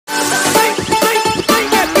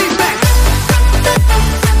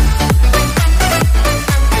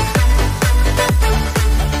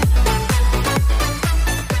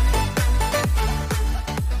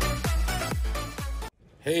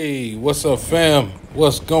What's up, fam?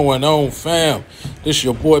 What's going on, fam? This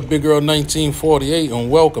your boy Big Girl 1948,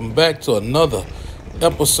 and welcome back to another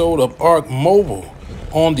episode of Ark Mobile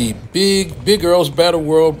on the Bigearls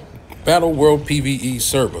Battleworld PVE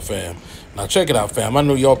server, fam. Now check it out, fam. I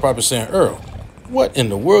know y'all probably saying, Earl, what in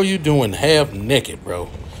the world you doing half naked, bro?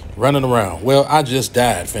 Running around. Well, I just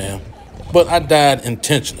died, fam. But I died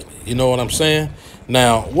intentionally. You know what I'm saying?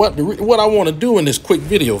 Now, what I want to do in this quick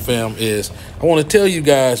video, fam, is I want to tell you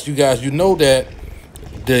guys, you know that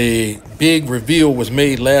the big reveal was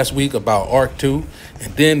made last week about Ark 2,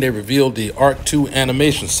 and then they revealed the Ark 2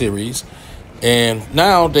 animation series, and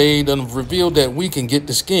now they done revealed that we can get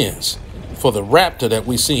the skins for the Raptor that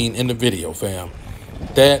we seen in the video, fam.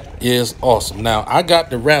 That is awesome. Now, I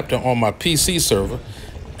got the Raptor on my PC server.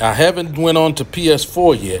 I haven't went on to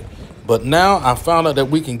PS4 yet. But now I found out that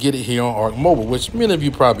we can get it here on Ark Mobile, which many of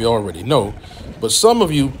you probably already know. But some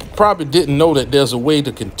of you probably didn't know that there's a way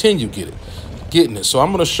to continue getting it. So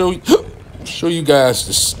I'm going to show you guys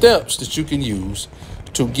the steps that you can use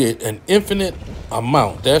to get an infinite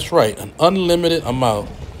amount. That's right, an unlimited amount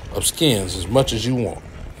of skins, as much as you want.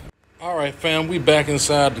 All right, fam, we back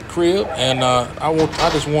inside the crib, and I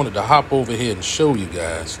just wanted to hop over here and show you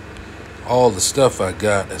guys all the stuff I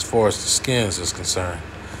got as far as the skins is concerned.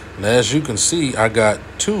 Now, as you can see, I got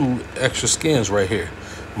 2 extra skins right here.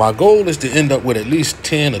 My goal is to end up with at least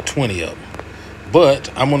 10 or 20 of them.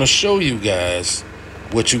 But I'm going to show you guys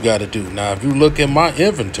what you got to do. Now, if you look at my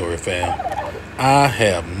inventory, fam, I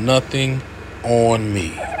have nothing on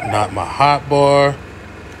me. Not my hotbar,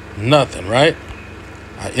 nothing, right?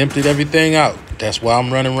 I emptied everything out. That's why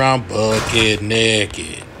I'm running around bucket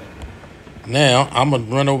naked. Now, I'm going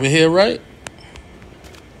to run over here, right?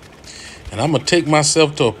 And I'm going to take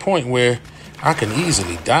myself to a point where I can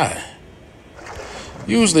easily die.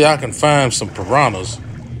 Usually I can find some piranhas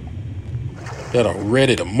that are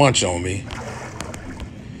ready to munch on me.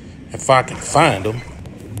 If I can find them.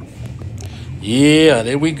 Yeah,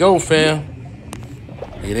 there we go, fam.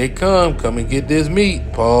 Here they come. Come and get this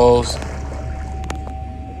meat. Pause.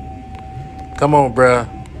 Come on, bruh.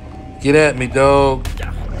 Get at me, dog.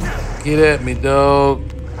 Get at me, dog.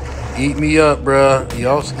 Eat me up, bruh.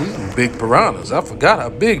 Y'all, these are big piranhas. I forgot how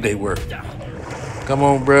big they were. Come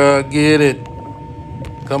on, bruh. Get it.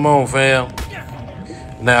 Come on, fam.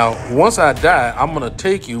 Now, once I die, I'm going to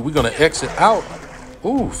take you. We're going to exit out.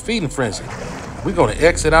 Ooh, feeding frenzy. We're going to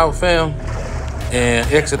exit out, fam, and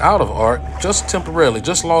exit out of Ark just temporarily,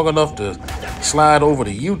 just long enough to slide over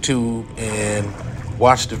to YouTube and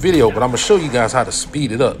watch the video. But I'm going to show you guys how to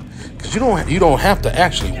speed it up, because you don't have to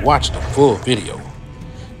actually watch the full video.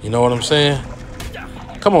 You know what I'm saying?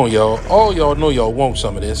 Come on, y'all. All y'all know y'all want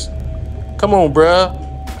some of this. Come on, bruh.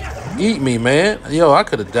 Eat me, man. Yo, I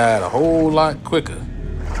could have died a whole lot quicker.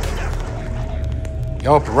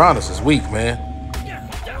 Y'all piranhas is weak, man.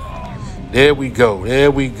 There we go. There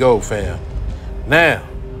we go, fam. Now,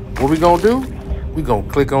 what we gonna do? We gonna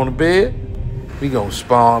click on the bed. We gonna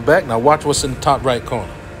spawn back. Now, watch what's in the top right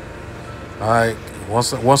corner. All right. Once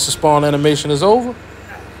the spawn animation is over,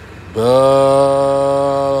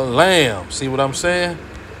 lamb. See what I'm saying?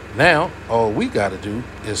 Now, all we got to do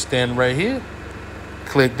is stand right here.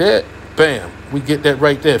 Click that. Bam. We get that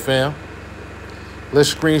right there, fam.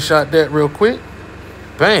 Let's screenshot that real quick.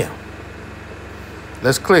 Bam.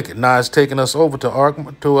 Let's click it. Now it's taking us over to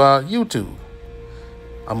YouTube.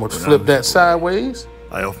 I'm going to flip that sideways.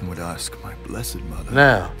 I often would ask my blessed mother.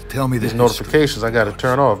 Now, tell me these notifications I got to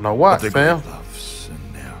turn off. Now watch, fam. Loves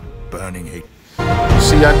and their burning hate.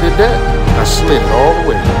 See, I did that. I slid it all the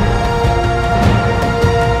way.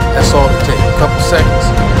 That's all it takes. A couple seconds.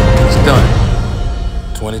 It's done.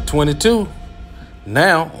 2022.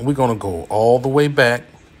 Now, we're going to go all the way back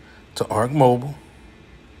to Ark Mobile.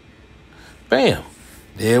 Bam.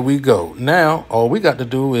 There we go. Now, all we got to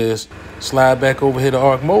do is slide back over here to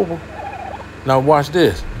Ark Mobile. Now, watch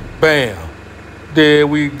this. Bam. There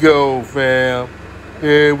we go, fam.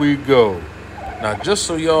 There we go. Now, just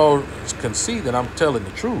so y'all can see that I'm telling the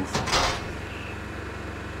truth,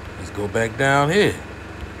 let's go back down here.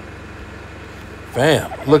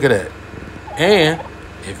 Fam, look at that. And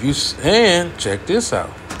check this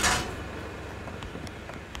out.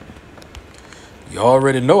 You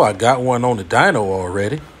already know I got one on the dyno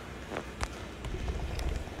already.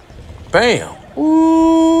 Bam.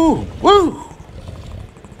 Ooh, woo.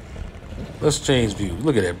 Let's change view.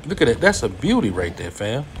 Look at that. Look at that. That's a beauty right there,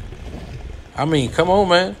 fam. I mean, come on,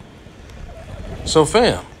 man. So,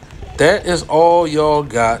 fam, that is all y'all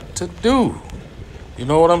got to do. You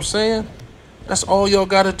know what I'm saying? That's all y'all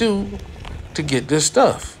got to do to get this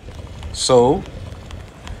stuff. So,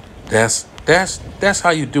 that's how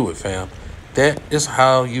you do it, fam. That is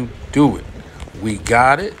how you do it. We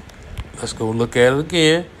got it. Let's go look at it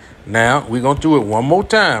again. Now, we're going to do it one more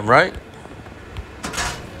time, right?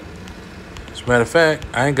 As a matter of fact,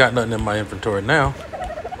 I ain't got nothing in my inventory now.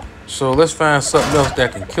 So let's find something else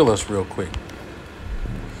that can kill us real quick.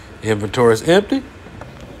 Inventory is empty.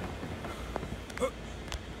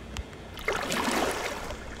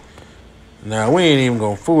 Now, we ain't even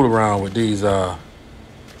going to fool around with these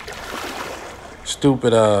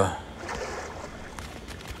stupid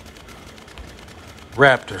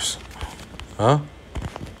raptors. Huh?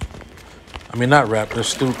 I mean, not raptors,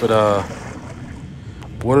 stupid,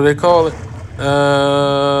 what do they call it?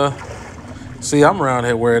 See, I'm around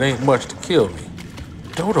here where it ain't much to kill me.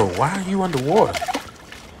 Dodo, why are you underwater?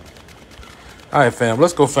 All right, fam,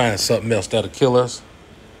 let's go find something else that'll kill us.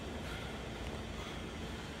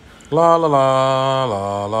 La la la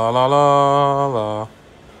la la la la la.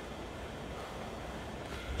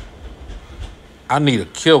 I need a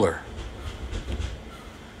killer.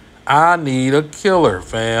 I need a killer,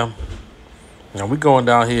 fam. Now we going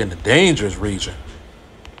down here in the dangerous region.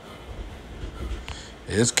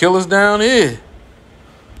 There's killers down here.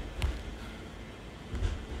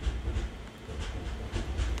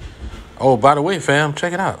 Oh, by the way, fam,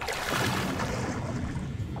 check it out.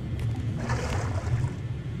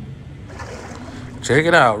 Check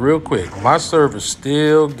it out real quick. My server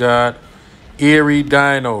still got eerie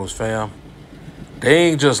dinos, fam. They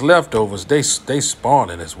ain't just leftovers. They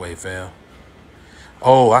spawning this way, fam.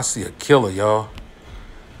 Oh, I see a killer, y'all.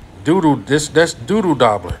 Doodle, that's Doodle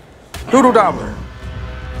Dobbler. Doodle Dobbler.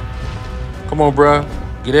 Come on, bruh.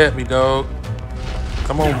 Get at me, dog.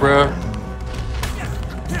 Come on, bruh.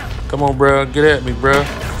 Come on, bruh. Get at me, bruh.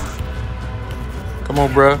 Come on,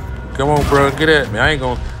 bruh. Come on, bruh. Get at me. I ain't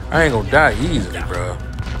gonna die easily, bruh.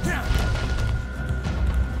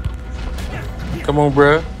 Come on,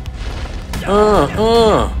 bruh.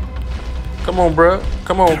 Come on, bruh.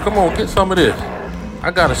 Come on. Get some of this. I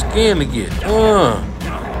got a skin to get.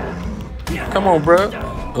 Come on, bruh.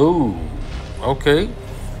 Ooh. Okay.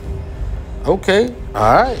 Okay.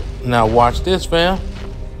 All right. Now watch this, fam.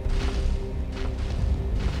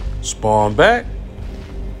 Spawn back.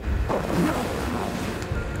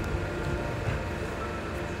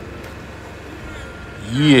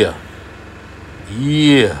 Yeah.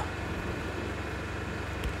 Yeah.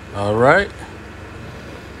 All right.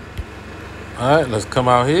 All right, let's come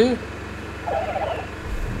out here.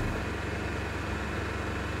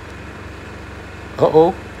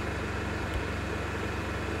 Uh-oh.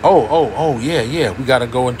 Oh, yeah. We got to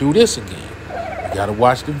go and do this again. We got to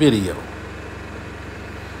watch the video.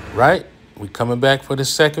 Right? We coming back for the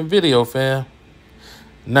second video, fam.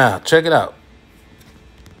 Now, check it out.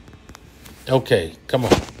 Okay, come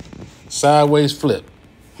on. Sideways flip,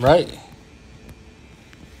 right?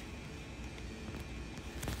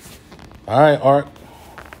 All right, Ark.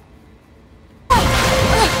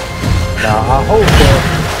 Now, I hope that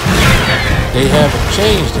they haven't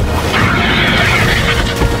changed anything.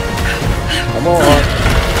 Come on, Ark.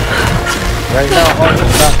 Right now, Ark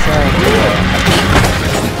is not trying to do that.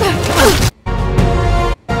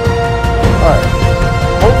 All right.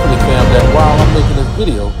 Hopefully, fam, that while I'm making this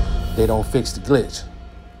video, they don't fix the glitch.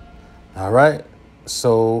 All right.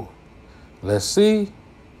 So, let's see.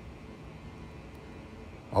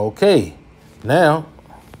 Okay. Now,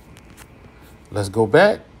 let's go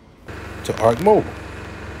back to Ark Mobile.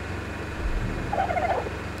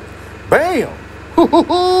 Bam!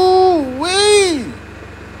 Wee!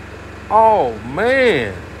 Oh,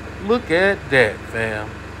 man. Look at that, fam.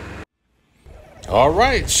 All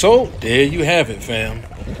right. So, there you have it, fam.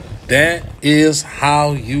 That is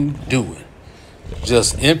how you do it.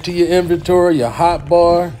 Just empty your inventory, your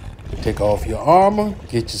hotbar, take off your armor,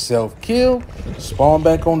 get yourself killed, spawn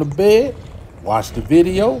back on the bed, watch the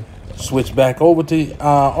video, switch back over to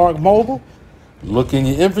Ark Mobile, look in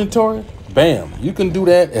your inventory, bam. You can do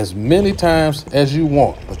that as many times as you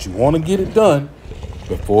want, but you want to get it done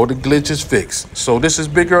before the glitch is fixed. So this is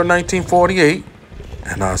Bigearls 1948,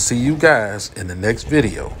 and I'll see you guys in the next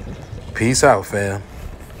video. Peace out, fam.